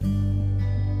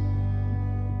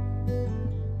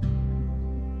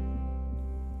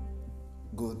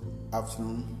Good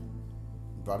afternoon,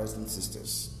 brothers and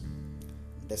sisters.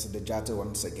 This is the Jato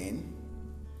once again.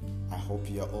 I hope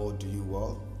you are all doing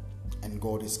well and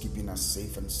God is keeping us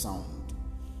safe and sound,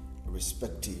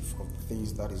 irrespective of the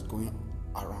things that is going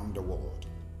around the world.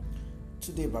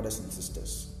 Today, brothers and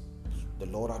sisters, the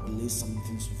Lord had laid some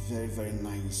things very, very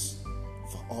nice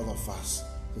for all of us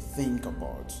to think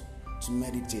about, to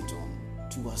meditate on,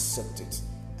 to accept it,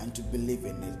 and to believe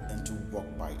in it, and to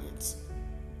walk by it.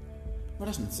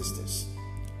 Brothers and sisters,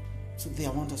 today I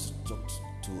want us to talk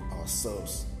to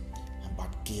ourselves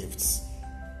about gifts.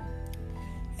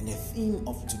 And the theme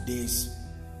of today's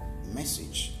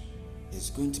message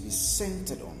is going to be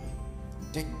centered on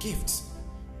the gifts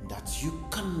that you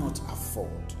cannot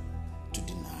afford to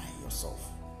deny yourself.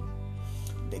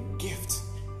 The gift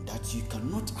that you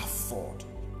cannot afford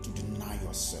to deny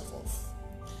yourself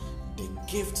of. The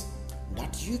gift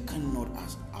that you cannot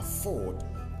afford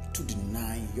to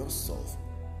deny yourself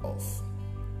of.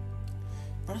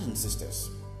 Brothers and sisters,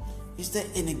 is there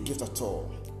any gift at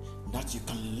all that you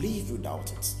can live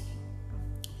without it?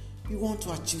 We want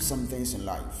to achieve some things in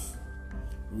life.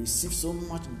 We receive so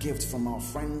much gift from our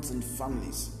friends and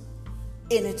families.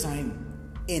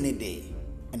 Anytime, any day,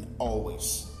 and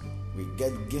always. We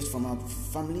get gifts from our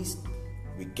families,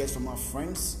 we get from our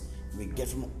friends, we get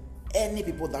from any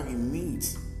people that we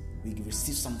meet. We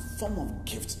receive some form of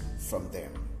gift from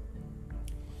them.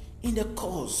 In the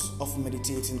course of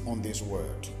meditating on this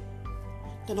word,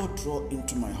 the Lord dropped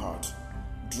into my heart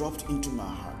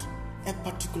a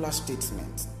particular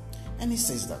statement. And He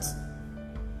says that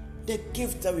the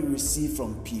gift that we receive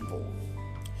from people,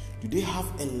 do they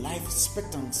have a life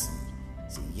expectancy?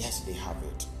 Say, yes, they have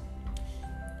it.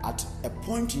 At a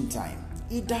point in time,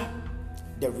 either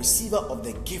the receiver of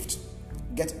the gift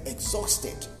gets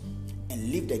exhausted and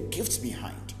leave the gift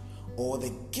behind, or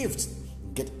the gift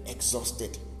get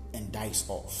exhausted and dies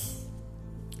off.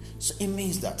 So it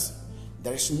means that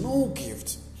there is no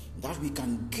gift that we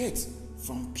can get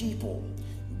from people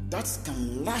that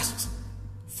can last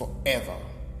forever.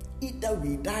 Either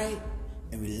we die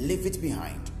and we leave it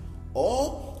behind,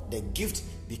 or the gift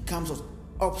becomes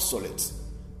obsolete,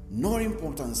 no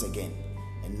importance again,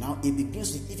 and now it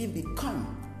begins to even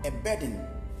become a burden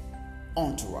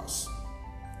onto us.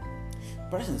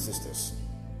 Brothers and sisters,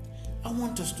 I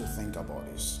want us to think about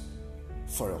this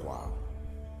for a while.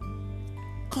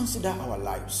 Consider our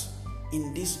lives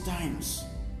in these times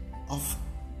of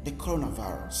the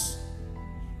coronavirus.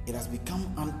 It has become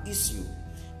an issue,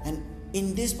 and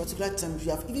in this particular time we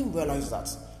have even realized that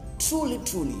truly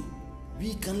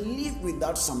we can live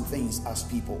without some things as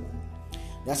people.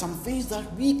 There are some things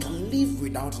that we can live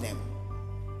without them.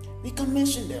 We can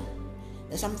mention them.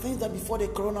 There are some things that before the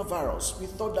coronavirus we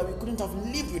thought that we couldn't have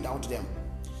lived without them.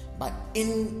 But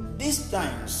in these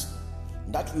times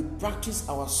that we practice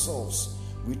ourselves,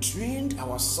 we trained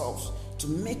ourselves to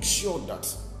make sure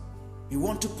that we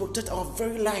want to protect our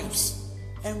very lives,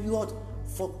 and we want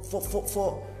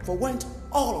forwent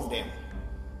all of them.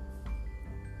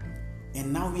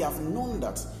 And now we have known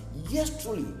that yes,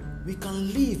 truly we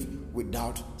can live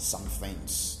without some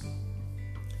things.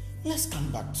 Let's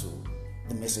come back to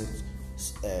the message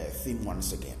theme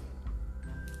once again.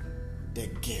 The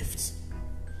gift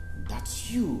that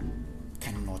you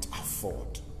cannot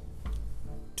afford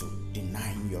to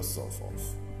deny yourself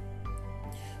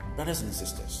of. Brothers and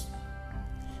sisters,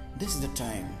 this is the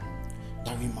time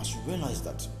that we must realize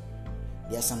that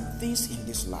there are some things in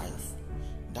this life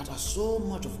that are so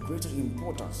much of greater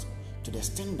importance, to the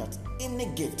extent that any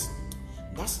gift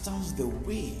that stands the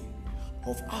way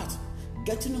of us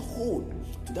getting hold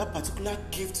to that particular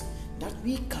gift that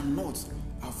we cannot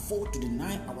afford to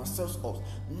deny ourselves of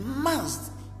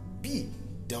must be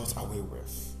dealt away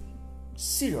with.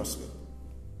 Seriously.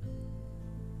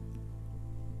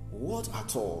 What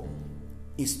at all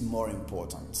is more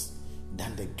important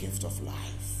than the gift of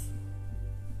life?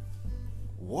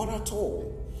 What at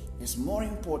all is more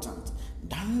important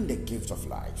than the gift of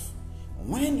life?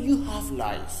 When you have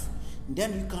life,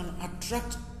 then you can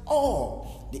attract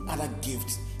all the other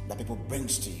gifts that people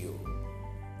brings to you.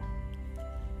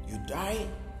 You die,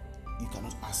 you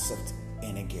cannot accept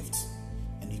any gift,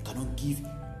 and you cannot give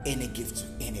any gift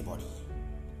to anybody.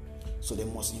 So the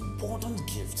most important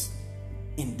gift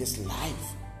in this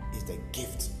life is the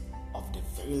gift of the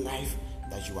very life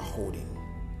that you are holding.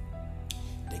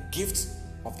 The gift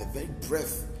of the very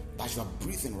breath that you are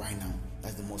breathing right now.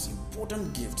 That's the most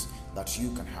important gift that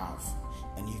you can have.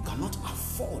 And you cannot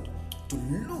afford to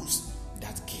lose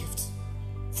that gift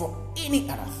for any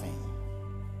other thing.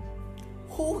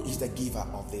 Who is the giver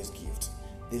of this gift?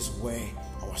 this is where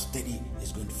our study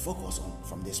is going to focus on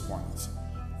from this point.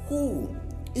 Who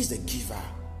is the giver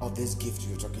of this gift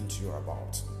you're talking to you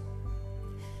about?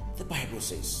 The Bible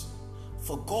says,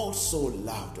 "For God so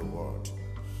loved the world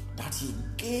that he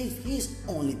gave his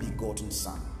only begotten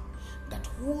Son, that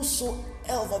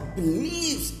whosoever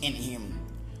believes in him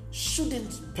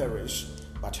shouldn't perish,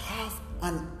 but have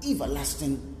an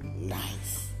everlasting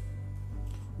life."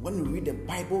 When you read the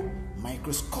Bible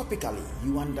microscopically,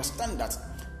 you understand that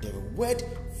the word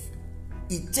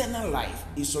eternal life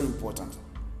is so important.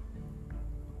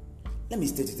 Let me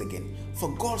state it again.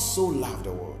 For God so loved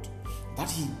the world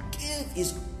that he gave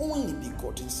his only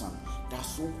begotten Son, that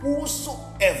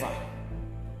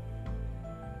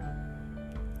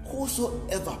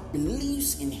whosoever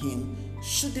believes in him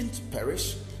shouldn't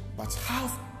perish, but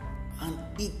have an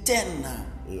eternal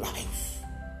life.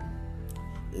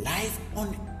 Life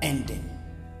unending.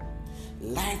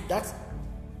 Life that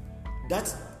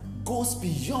goes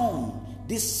beyond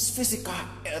this physical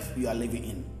earth we are living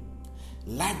in.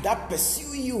 Life that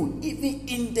pursue you even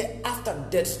in the after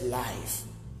death life.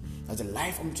 That's the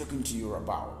life I'm talking to you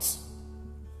about.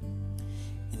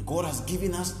 And God has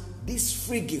given us this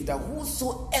free gift that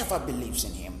whosoever believes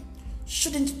in him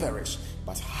shouldn't perish,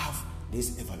 but have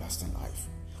this everlasting life.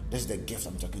 That's the gift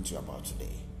I'm talking to you about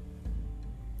today.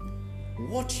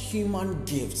 What human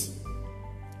gift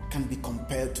can be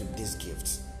compared to this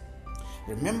gift?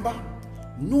 Remember,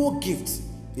 no gift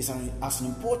is as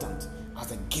important as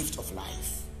the gift of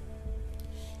life.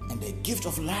 And the gift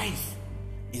of life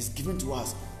is given to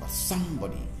us by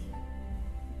somebody.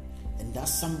 And that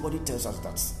somebody tells us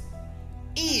that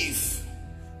if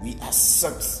we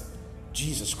accept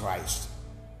Jesus Christ,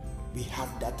 we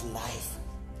have that life.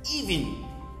 Even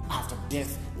after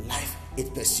death, life,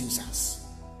 it pursues us.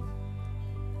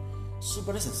 So,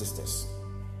 brothers and sisters,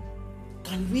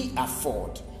 can we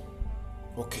afford,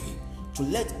 to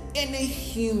let any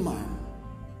human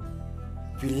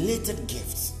related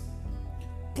gifts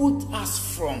put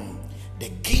us from the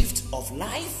gift of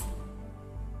life?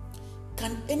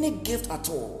 Can any gift at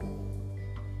all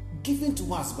given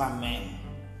to us by men,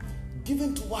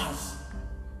 given to us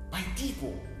by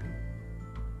people,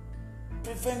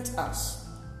 prevent us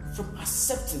from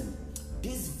accepting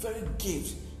this very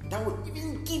gift that will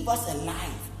even give us a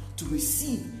life to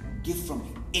receive gift from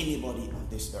anybody on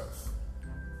this earth?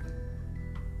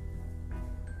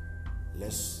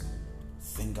 Let's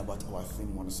think about our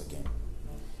theme once again.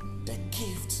 The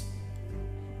gift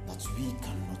that we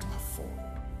cannot afford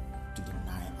to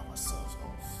deny ourselves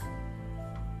of.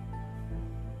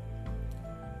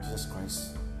 Jesus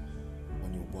Christ,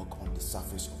 when you walk on the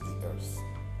surface of the earth,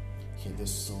 he did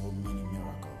so many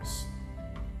miracles.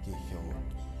 He healed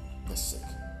the sick.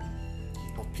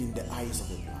 He opened the eyes of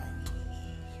the blind.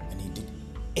 And he did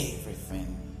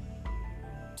everything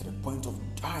to the point of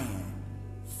dying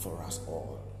for us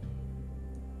all.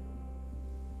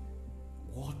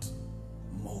 What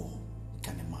more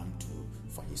can a man do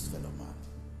for his fellow man?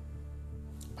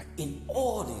 But in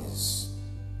all this,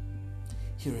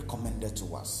 he recommended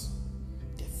to us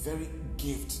the very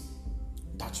gift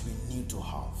that we need to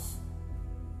have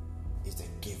is the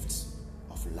gift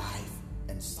of life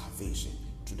and salvation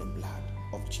through the blood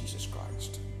of Jesus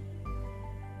Christ.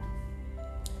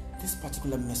 This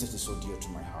particular message is so dear to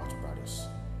my heart, brothers,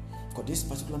 because this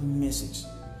particular message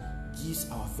gives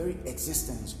our very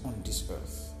existence on this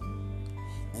earth,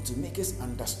 and to make us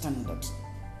understand that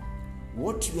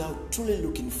what we are truly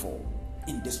looking for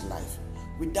in this life,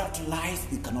 without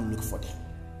life we cannot look for them.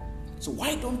 So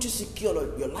why don't you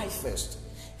secure your life first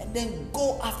and then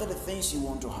go after the things you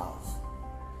want to have?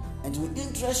 And it will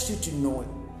interest you to know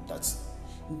that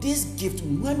this gift,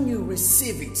 when you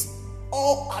receive it,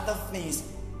 all other things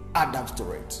add up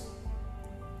to it.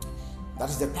 That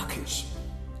is the package.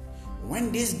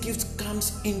 When this gift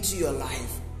comes into your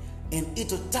life in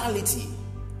its totality,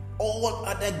 all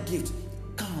other gift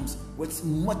comes with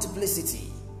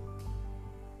multiplicity.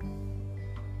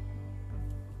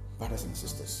 Brothers and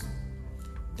sisters,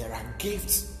 there are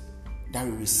gifts that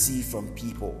we receive from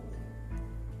people.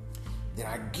 There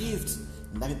are gifts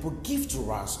that people give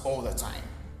to us all the time.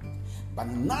 But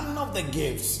none of the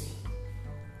gifts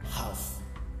have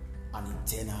an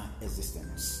eternal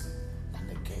existence than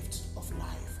the gift of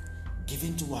life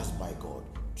given to us by God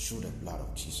through the blood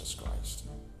of Jesus Christ.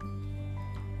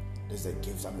 This is the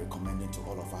gift I'm recommending to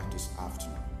all of us this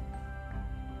afternoon.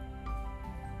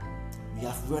 We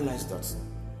have realized that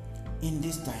in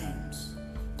these times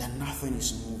that nothing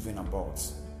is moving about.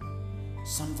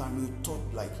 Sometimes we thought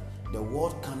like the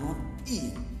world cannot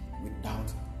be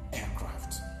without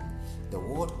aircraft. The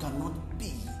world cannot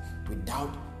be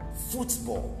without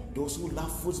football. Those who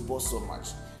love football so much,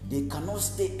 they cannot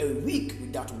stay a week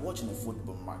without watching a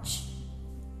football match.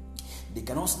 They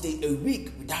cannot stay a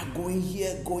week without going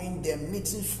here, going there,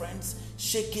 meeting friends,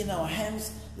 shaking our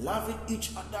hands, loving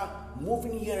each other,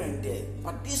 moving here and there.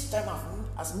 But this time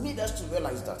has made us to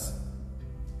realize that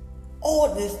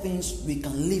all these things we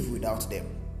can live without them.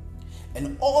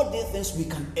 And all these things we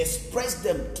can express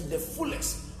them to the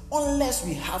fullest unless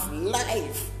we have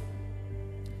life.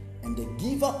 And the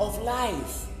giver of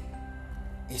life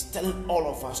is telling all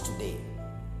of us today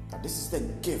that this is the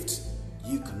gift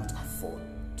you cannot afford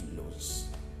to lose.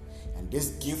 And this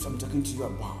gift I'm talking to you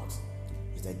about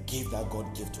is the gift that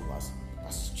God gave to us.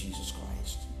 That's Jesus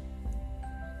Christ.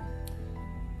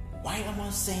 Why am I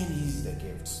saying He's the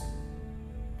gift?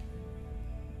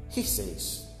 He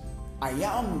says, I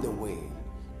am the way,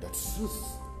 the truth,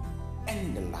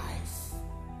 and the life.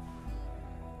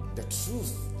 The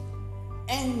truth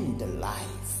and the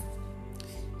life.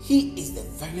 He is the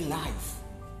very life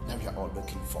that we are all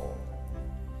looking for.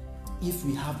 If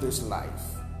we have this life,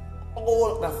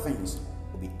 all other things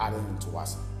will be added to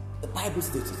us. The Bible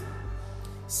states,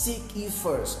 seek ye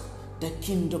first the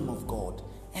kingdom of God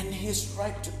and its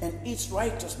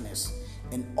righteousness,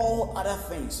 and all other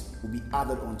things will be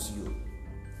added unto you.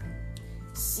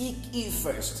 Seek ye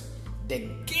first the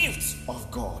gifts of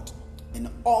God, and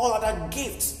all other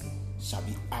gifts shall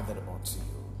be added unto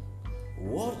you.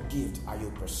 What gift are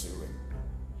you pursuing?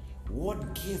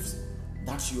 What gift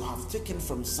that you have taken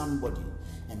from somebody,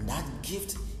 and that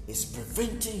gift is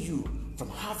preventing you from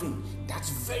having that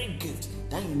very gift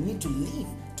that you need to live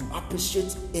to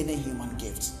appreciate any human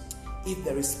gift? If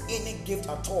there is any gift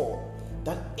at all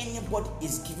that anybody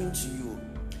is giving to you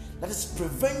that is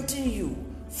preventing you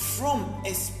from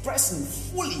expressing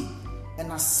fully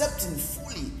and accepting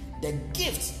fully the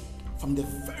gift from the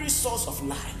very source of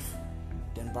life,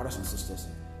 then brothers and sisters,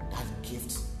 that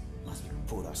gift must be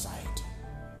put aside.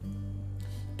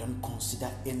 Don't consider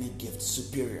any gift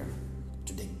superior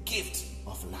to the gift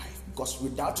of life, because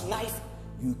without life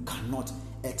you cannot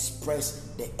express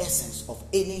the essence of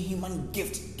any human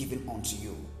gift given unto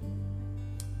you.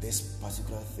 This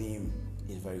particular theme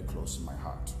is very close to my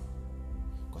heart,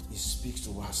 because it speaks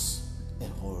to us a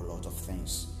whole lot of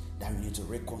things that we need to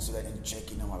reconsider and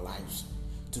check in our lives,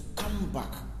 to come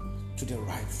back to the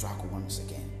right track once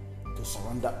again, to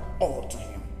surrender all to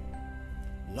Him.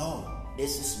 Lord,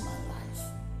 this is my life.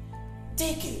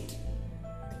 Take it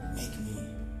and make me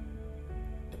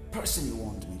the person you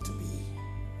want me to be.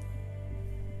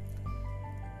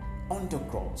 On the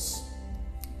cross,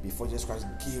 before Jesus Christ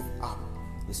gave up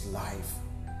His life,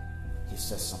 He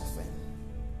said something.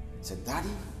 He said, Daddy,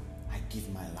 I give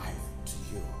my life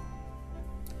to you.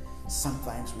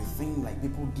 Sometimes we think like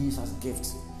people give us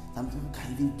gifts. Some people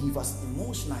can even give us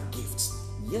emotional gifts.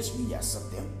 Yes, we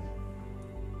accept them.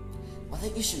 But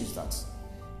the issue is that,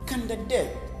 can the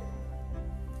dead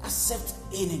accept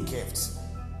any gift?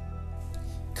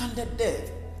 Can the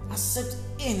dead accept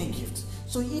any gift?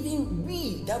 So even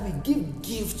we that we give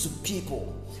gifts to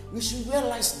people, we should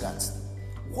realize that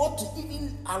what to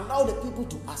even allow the people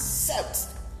to accept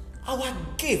our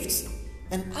gifts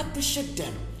and appreciate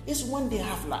them is when they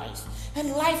have life. And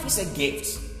life is a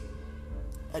gift.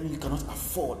 And you cannot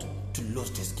afford to lose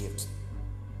this gift.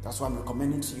 That's why I'm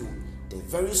recommending to you the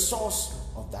very source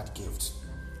of that gift.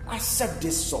 Accept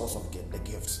this source of the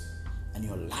gift, and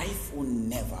your life will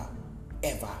never,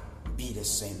 ever be the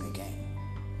same again.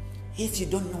 If you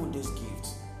don't know this gift,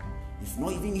 you've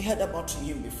not even heard about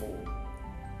Him before,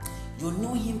 you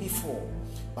know Him before,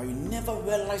 but you never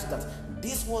realized that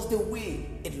this was the way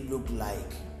it looked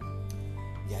like.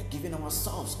 We are giving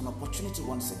ourselves an opportunity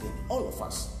once again, all of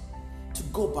us, to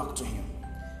go back to Him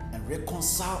and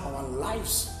reconcile our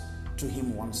lives to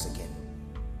Him once again.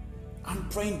 I'm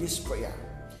praying this prayer,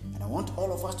 and I want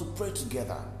all of us to pray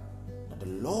together that the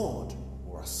Lord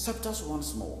will accept us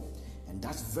once more, and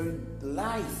that very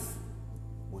life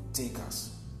will take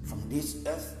us from this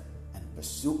earth and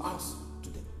pursue us to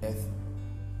the earth,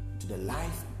 to the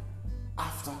life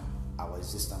after our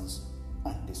existence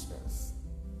on this earth.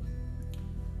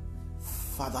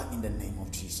 Father, in the name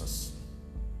of Jesus,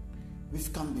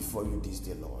 we've come before you this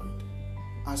day, Lord,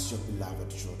 as your beloved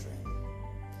children.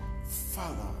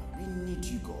 Father, we need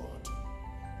you, God.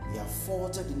 We have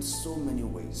faltered in so many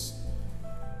ways.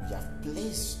 We have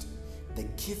placed the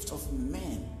gift of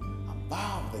men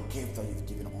above the gift that you've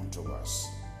given unto us.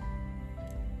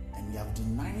 And we have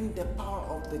denied the power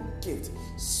of the gift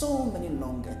so many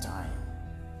longer time.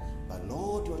 But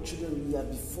Lord, your children, we are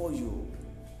before you.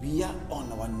 We are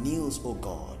on our knees, O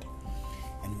God.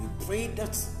 And we pray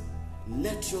that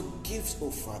let your gifts,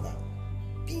 O Father,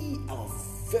 be our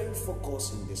very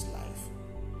focus in this life.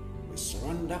 We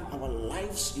surrender our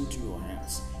lives into your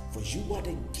hands, for you are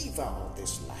the giver of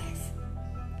this life.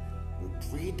 We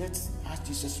pray that as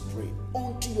Jesus prayed,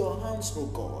 unto your hands, O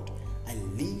God, I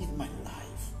leave my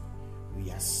life.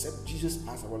 We accept Jesus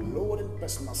as our Lord and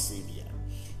personal Savior,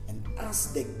 and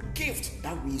as the gift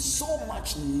that we so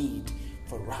much need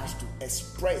for us to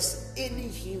express any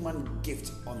human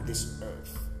gift on this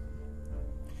earth.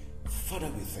 Father,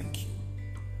 we thank you.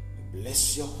 We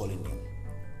bless your holy name.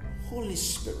 Holy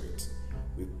Spirit,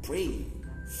 we pray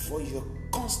for your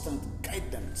constant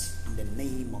guidance in the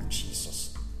name of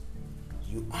Jesus.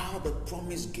 You are the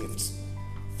promised gifts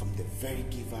from the very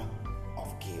giver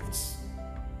of gifts.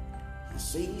 He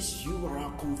says you are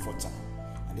our comforter,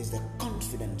 and it's the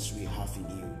confidence we have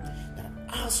in you that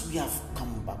as we have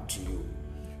come back to you,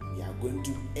 we are going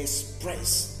to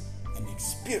express and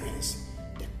experience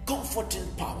the comforting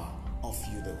power of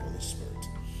you, the Holy Spirit.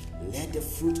 Let the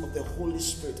fruit of the Holy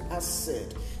Spirit, as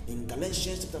said in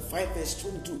Galatians chapter 5 verse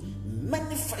 22,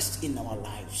 manifest in our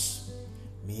lives.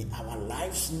 May our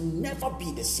lives never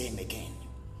be the same again.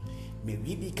 May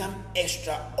we become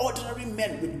extraordinary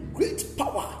men with great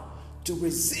power to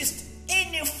resist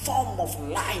any form of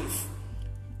life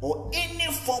or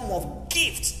any form of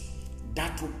gift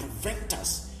that will prevent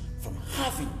us from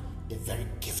having the very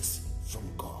gift from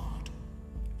God.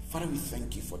 Father, we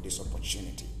thank you for this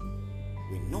opportunity.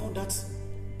 We know that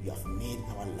you have made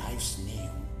our lives new,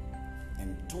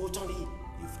 and totally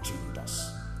you've changed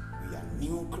us. We are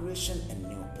new creation and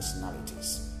new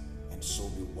personalities, and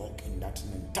so we walk in that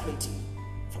mentality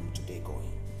from today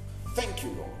going. Thank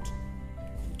you, Lord.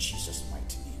 In Jesus'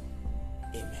 mighty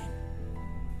name, amen.